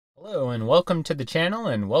Hello and welcome to the channel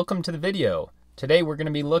and welcome to the video. Today we're going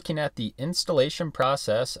to be looking at the installation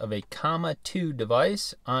process of a Comma 2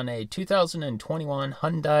 device on a 2021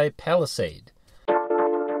 Hyundai Palisade.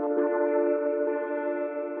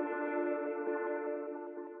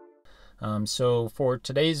 So for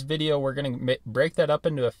today's video we're going to break that up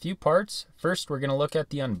into a few parts. First we're going to look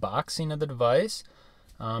at the unboxing of the device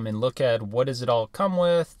and look at what does it all come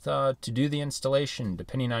with to do the installation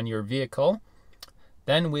depending on your vehicle.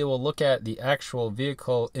 Then we will look at the actual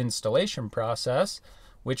vehicle installation process,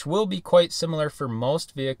 which will be quite similar for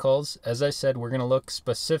most vehicles. As I said, we're going to look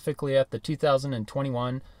specifically at the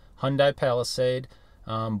 2021 Hyundai Palisade,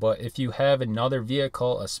 but if you have another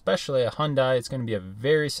vehicle, especially a Hyundai, it's going to be a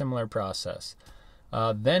very similar process.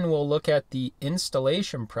 Then we'll look at the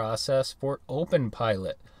installation process for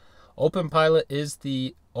Openpilot. Openpilot is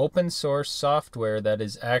the open source software that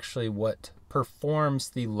is actually what performs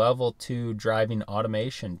the level 2 driving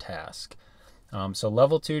automation task. So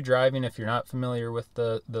level 2 driving, if you're not familiar with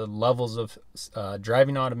the levels of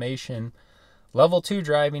driving automation, level 2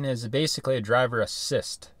 driving is basically a driver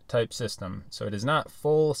assist type system. So it is not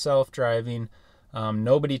full self-driving.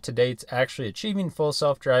 Nobody to date's actually achieving full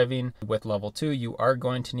self-driving. With level 2, you are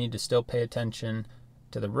going to need to still pay attention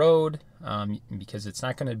to the road because it's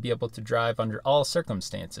not going to be able to drive under all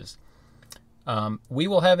circumstances. We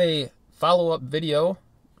will have a follow-up video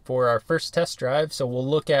for our first test drive, so we'll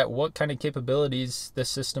look at what kind of capabilities this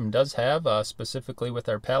system does have, specifically with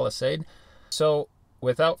our Palisade. So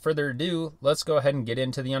without further ado, let's go ahead and get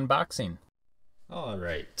into the unboxing.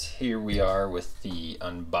 Alright, here we are with the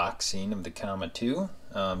unboxing of the Comma 2.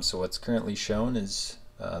 So what's currently shown is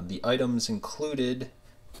the items included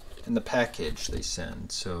in the package they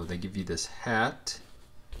send. So they give you this hat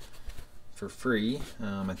for free.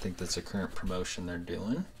 I think that's a current promotion they're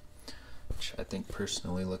doing, which I think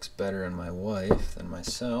personally looks better on my wife than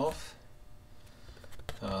myself.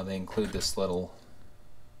 They include this little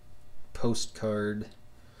postcard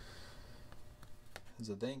as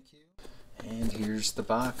a thank you. And here's the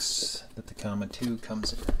box that the Comma 2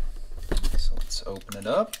 comes in. So let's open it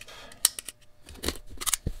up.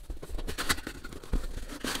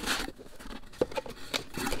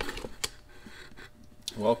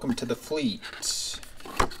 Welcome to the fleet.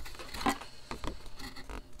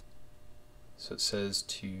 So it says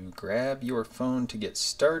to grab your phone to get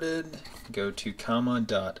started, go to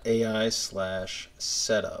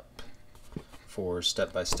comma.ai/setup for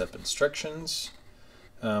step-by-step instructions,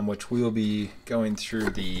 which we will be going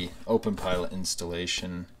through the Openpilot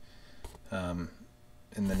installation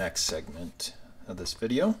in the next segment of this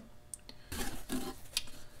video.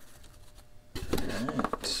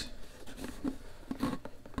 Alright,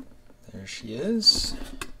 there she is.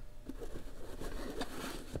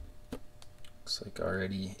 Looks like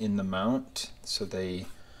already in the mount. So they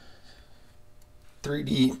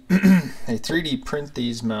 3D print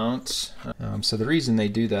these mounts. So the reason they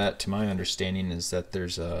do that, to my understanding, is that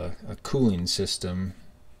there's a cooling system,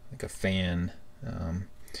 like a fan, and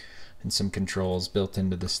some controls built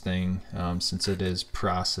into this thing, since it is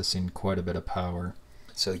processing quite a bit of power.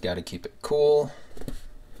 So you got to keep it cool.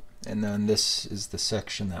 And then this is the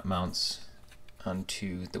section that mounts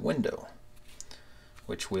onto the window,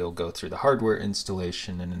 which we'll go through the hardware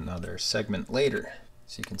installation in another segment later.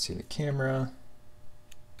 So you can see the camera.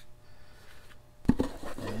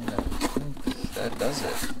 And I think that does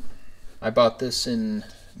it. I bought this in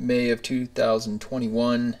May of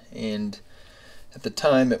 2021, and at the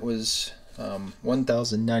time it was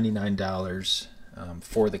 $1,099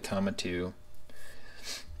 for the Comma 2.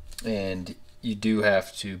 And you do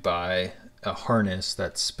have to buy a harness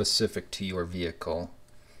that's specific to your vehicle.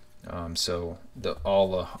 So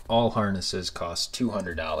all harnesses cost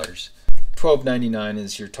 $200. $1,299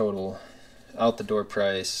 is your total out the door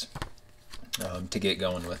price to get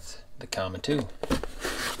going with the Comma 2.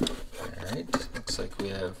 Alright, looks like we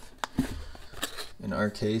have, in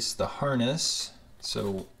our case, the harness.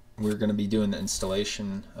 So we're going to be doing the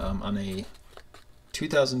installation on a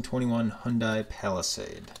 2021 Hyundai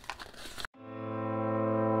Palisade.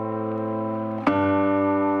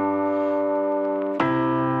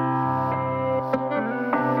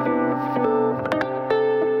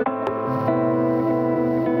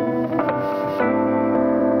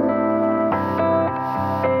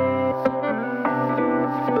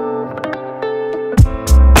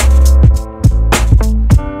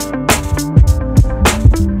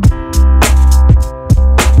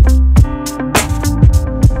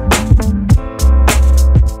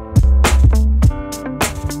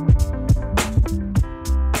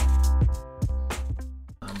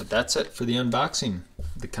 That's it for the unboxing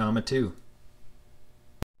of the Comma 2.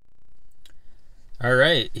 All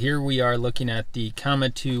right, here we are looking at the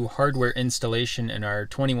Comma 2 hardware installation in our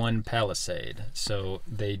 21 Palisade. So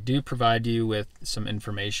they do provide you with some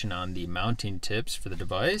information on the mounting tips for the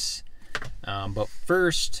device. But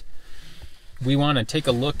first, we want to take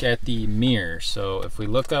a look at the mirror. So if we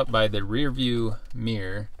look up by the rear view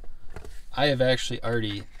mirror, I have actually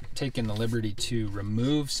already taken the liberty to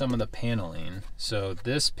remove some of the paneling. So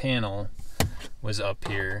this panel was up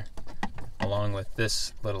here, along with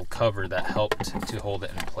this little cover that helped to hold it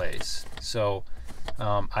in place. So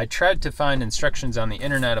I tried to find instructions on the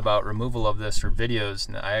internet about removal of this or videos,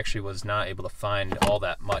 and I actually was not able to find all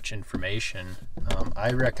that much information. I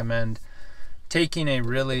recommend taking a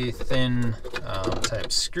really thin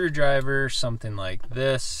type screwdriver, something like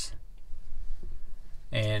this,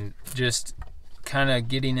 and just kind of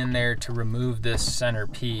getting in there to remove this center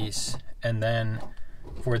piece. And then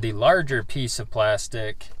for the larger piece of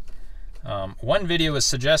plastic, one video was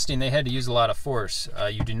suggesting they had to use a lot of force.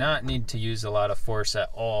 You do not need to use a lot of force at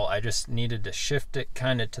all. I just needed to shift it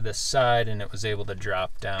kind of to the side and it was able to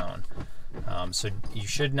drop down. So you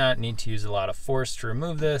should not need to use a lot of force to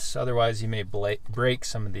remove this, otherwise you may break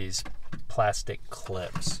some of these plastic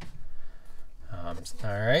clips. All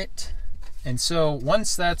right, and so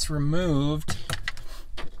once that's removed,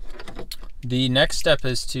 the next step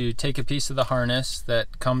is to take a piece of the harness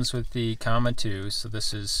that comes with the Comma 2. So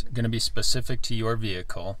this is going to be specific to your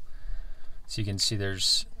vehicle. So you can see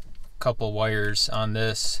there's a couple wires on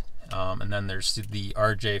this, and then there's the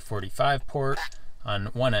RJ45 port on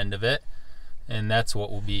one end of it, and that's what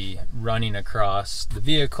will be running across the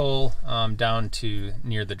vehicle down to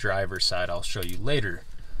near the driver's side. I'll show you later.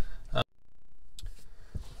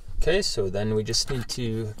 Okay, so then we just need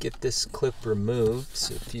to get this clip removed.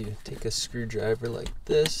 So if you take a screwdriver like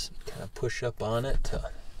this, kind of push up on it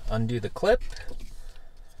to undo the clip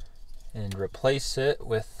and replace it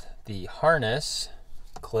with the harness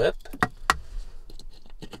clip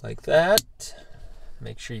like that.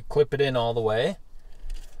 Make sure you clip it in all the way,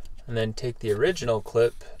 and then take the original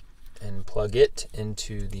clip and plug it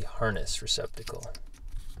into the harness receptacle.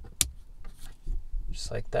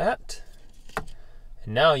 Just like that.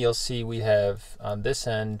 And now you'll see we have on this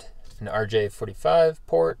end an RJ45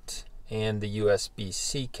 port and the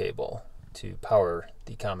USB-C cable to power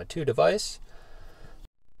the Comma 2 device.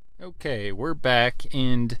 Okay, we're back,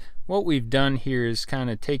 and what we've done here is kind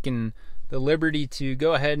of taken the liberty to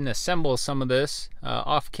go ahead and assemble some of this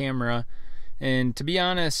off camera. And to be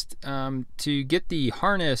honest, to get the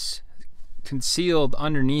harness concealed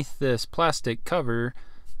underneath this plastic cover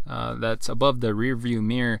that's above the rear view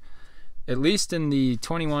mirror, at least in the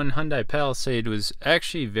 21 Hyundai Palisade, was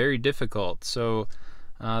actually very difficult. So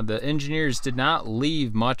the engineers did not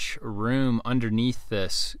leave much room underneath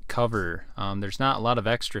this cover. There's not a lot of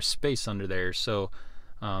extra space under there. So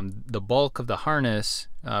the bulk of the harness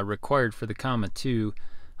required for the Comma 2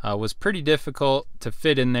 was pretty difficult to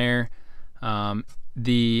fit in there.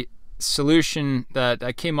 The solution that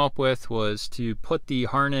I came up with was to put the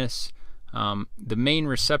harness, the main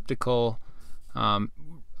receptacle,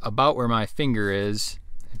 about where my finger is,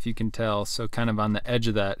 if you can tell, so kind of on the edge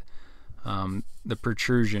of that, the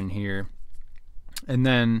protrusion here, and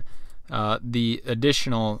then the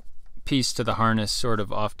additional piece to the harness sort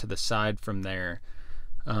of off to the side from there.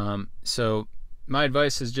 So my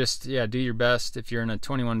advice is just, do your best. If you're in a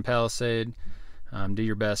 21 Palisade, do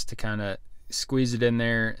your best to kind of squeeze it in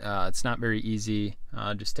there. It's not very easy,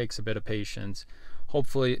 just takes a bit of patience.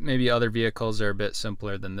 Hopefully, maybe other vehicles are a bit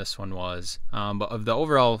simpler than this one was. But of the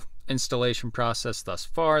overall installation process thus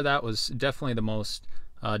far, that was definitely the most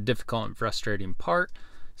difficult and frustrating part.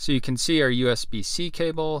 So you can see our USB-C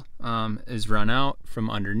cable is run out from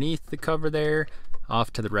underneath the cover there,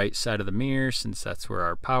 off to the right side of the mirror, since that's where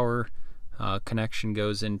our power connection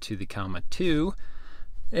goes into the Comma 2.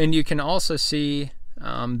 And you can also see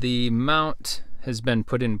the mount has been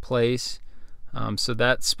put in place. So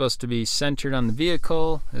that's supposed to be centered on the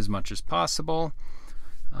vehicle as much as possible,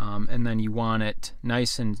 and then you want it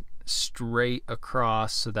nice and straight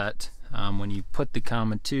across so that when you put the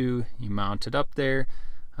Comma 2, you mount it up there,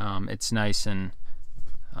 it's nice and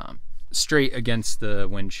straight against the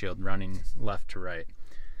windshield, running left to right.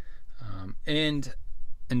 And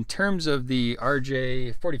in terms of the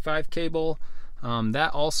RJ45 cable,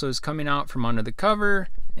 that also is coming out from under the cover,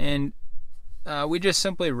 and we just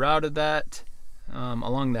simply routed that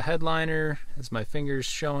along the headliner, as my finger's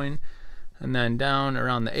showing, and then down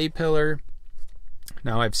around the A-pillar.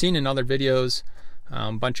 Now, I've seen in other videos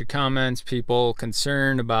a bunch of comments, people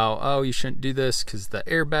concerned about, oh, you shouldn't do this because the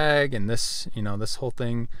airbag and this, this whole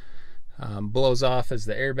thing blows off as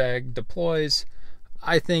the airbag deploys.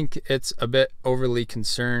 I think it's a bit overly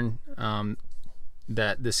concerned.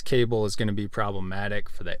 that this cable is going to be problematic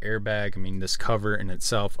for the airbag. I mean, this cover in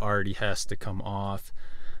itself already has to come off.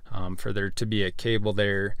 For there to be a cable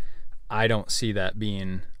there, I don't see that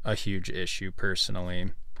being a huge issue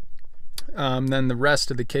personally. Then the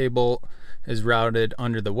rest of the cable is routed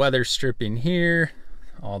under the weather stripping here,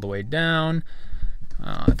 all the way down.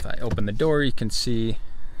 If I open the door, you can see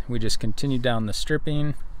we just continue down the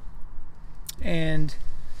stripping and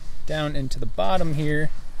down into the bottom here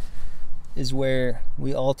is where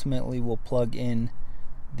we ultimately will plug in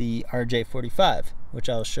the RJ45, which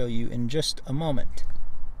I'll show you in just a moment.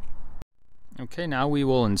 Okay, now we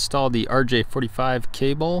will install the RJ45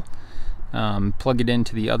 cable, plug it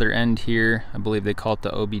into the other end here. I believe they call it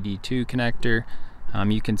the OBD2 connector.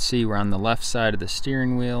 You can see we're on the left side of the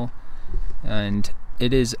steering wheel, and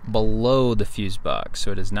it is below the fuse box,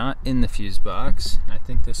 so it is not in the fuse box. I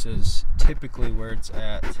think this is typically where it's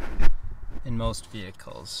at in most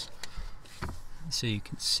vehicles. So you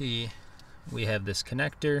can see we have this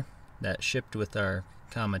connector that shipped with our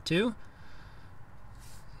comma 2,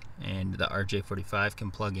 and the RJ45 can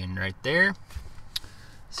plug in right there.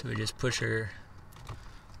 So we just push our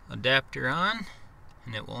adapter on,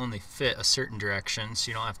 and it will only fit a certain direction, so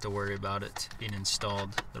you don't have to worry about it being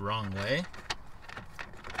installed the wrong way.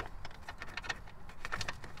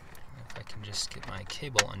 If I can just get my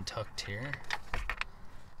cable untucked here.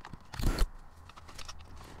 And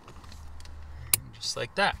just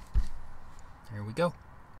like that. There we go.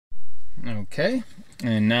 Okay,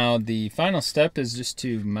 and now the final step is just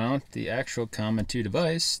to mount the actual comma 2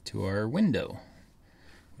 device to our window,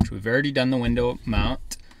 which we've already done the window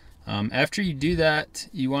mount. After you do that,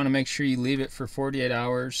 you want to make sure you leave it for 48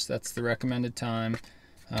 hours. That's the recommended time.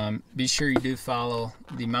 Be sure you do follow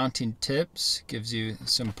the mounting tips. Gives you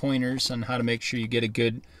some pointers on how to make sure you get a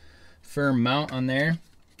good firm mount on there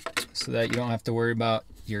so that you don't have to worry about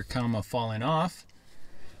your comma falling off.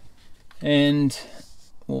 And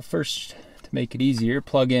we'll first, to make it easier,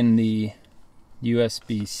 plug in the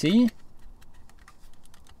USB-C,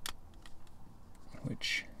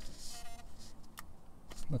 which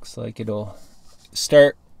looks like it'll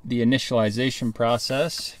start the initialization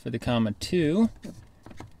process for the comma 2.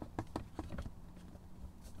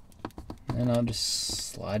 And I'll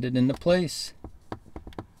just slide it into place.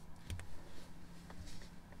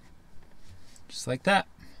 Just like that.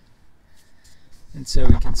 And so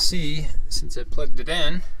we can see, since I plugged it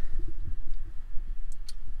in,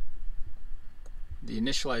 the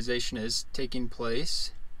initialization is taking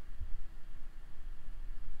place.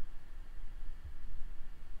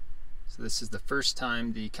 So this is the first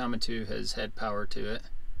time the comma 2 has had power to it.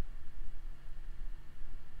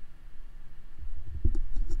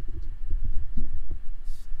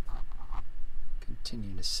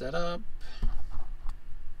 Continue to set up.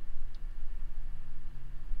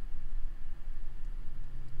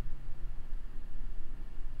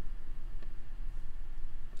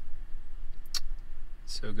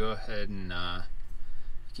 So go ahead and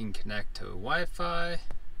you can connect to Wi-Fi.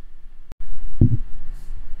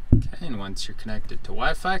 Okay, and once you're connected to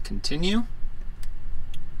Wi-Fi, continue.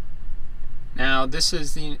 Now this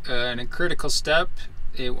is a critical step.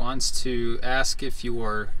 It wants to ask if you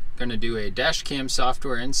are going to do a dash cam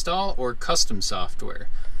software install or custom software.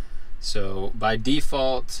 So by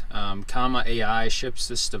default, Comma AI ships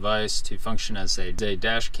this device to function as a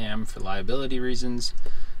dash cam for liability reasons,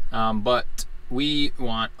 but we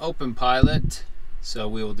want Openpilot, so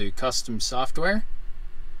we will do custom software.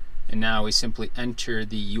 And now we simply enter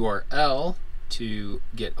the URL to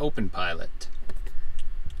get Openpilot.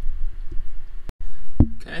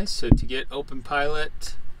 Okay, so to get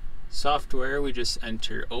Openpilot software, we just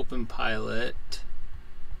enter Openpilot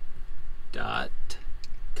dot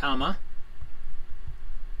comma,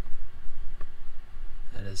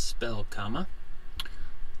 that is spell comma,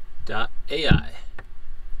 .ai.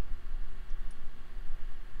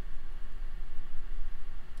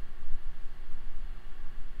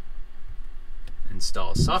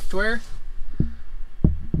 Install software.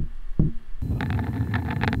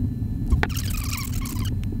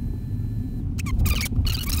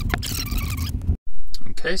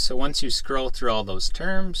 Okay, so once you scroll through all those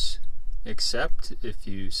terms, accept if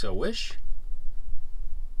you so wish.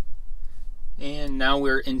 And now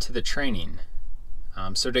we're into the training.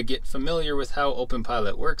 So to get familiar with how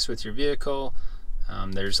Openpilot works with your vehicle,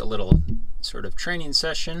 there's a little sort of training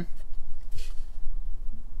session.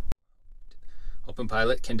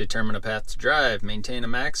 Openpilot can determine a path to drive, maintain a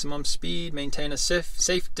maximum speed, maintain a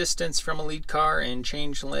safe distance from a lead car, and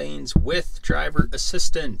change lanes with driver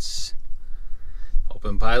assistance.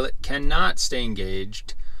 Openpilot cannot stay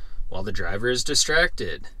engaged while the driver is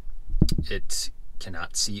distracted. It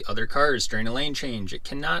cannot see other cars during a lane change. It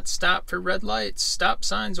cannot stop for red lights, stop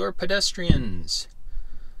signs, or pedestrians.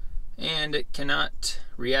 And it cannot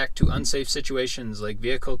react to unsafe situations like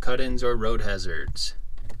vehicle cut-ins or road hazards.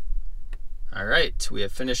 Alright, we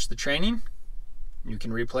have finished the training. You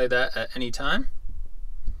can replay that at any time.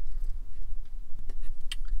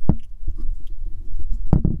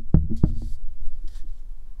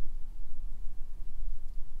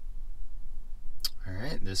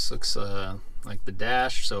 Alright, this looks like the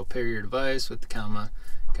dash, so pair your device with the Comma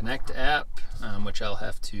Connect app, which I'll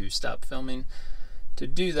have to stop filming to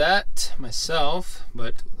do that myself,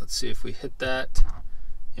 but let's see if we hit that.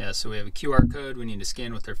 Yeah, so we have a QR code we need to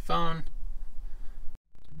scan with our phone.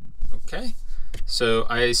 Okay, so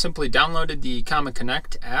I simply downloaded the Comma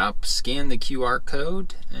Connect app, scanned the QR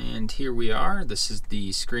code, and here we are. This is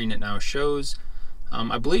the screen it now shows.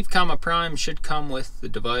 I believe Comma Prime should come with the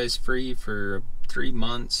device free for 3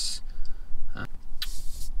 months.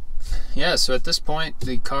 Yeah, so at this point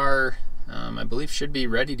the car I believe should be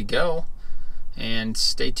ready to go, and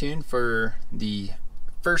stay tuned for the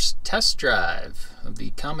first test drive of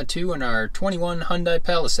the Comma 2 in our 21 Hyundai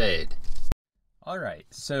Palisade. Alright,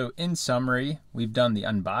 so in summary, we've done the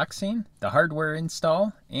unboxing, the hardware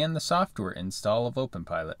install, and the software install of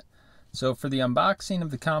Openpilot. So for the unboxing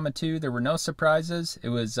of the Comma 2, there were no surprises. It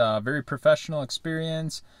was a very professional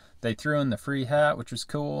experience. They threw in the free hat, which was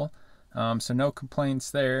cool, so no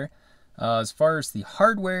complaints there. As far as the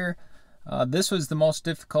hardware, this was the most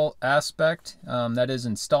difficult aspect, that is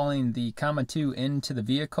installing the Comma 2 into the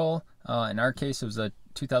vehicle. In our case, it was a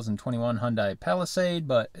 2021 Hyundai Palisade,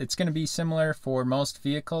 but it's going to be similar for most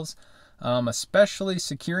vehicles, especially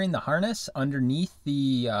securing the harness underneath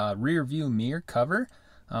the rear view mirror cover.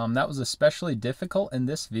 That was especially difficult in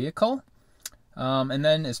this vehicle. And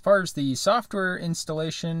then as far as the software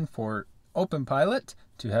installation for Openpilot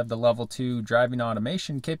to have the level 2 driving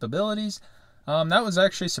automation capabilities, that was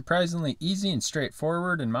actually surprisingly easy and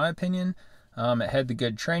straightforward in my opinion. It had the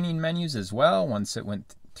good training menus as well once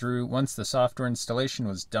the software installation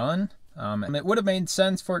was done. It would have made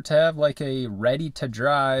sense for it to have like a ready to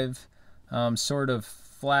drive sort of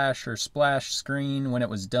flash or splash screen when it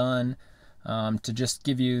was done, to just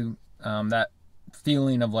give you that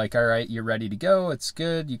feeling of like, all right, you're ready to go, it's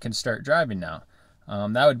good, you can start driving now.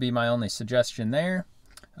 That would be my only suggestion there.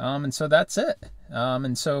 And so that's it.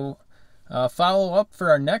 And so follow up for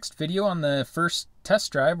our next video on the first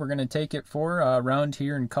test drive we're going to take it for around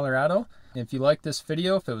here in Colorado. If you liked this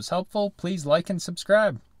video, if it was helpful, please like and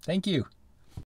subscribe. Thank you.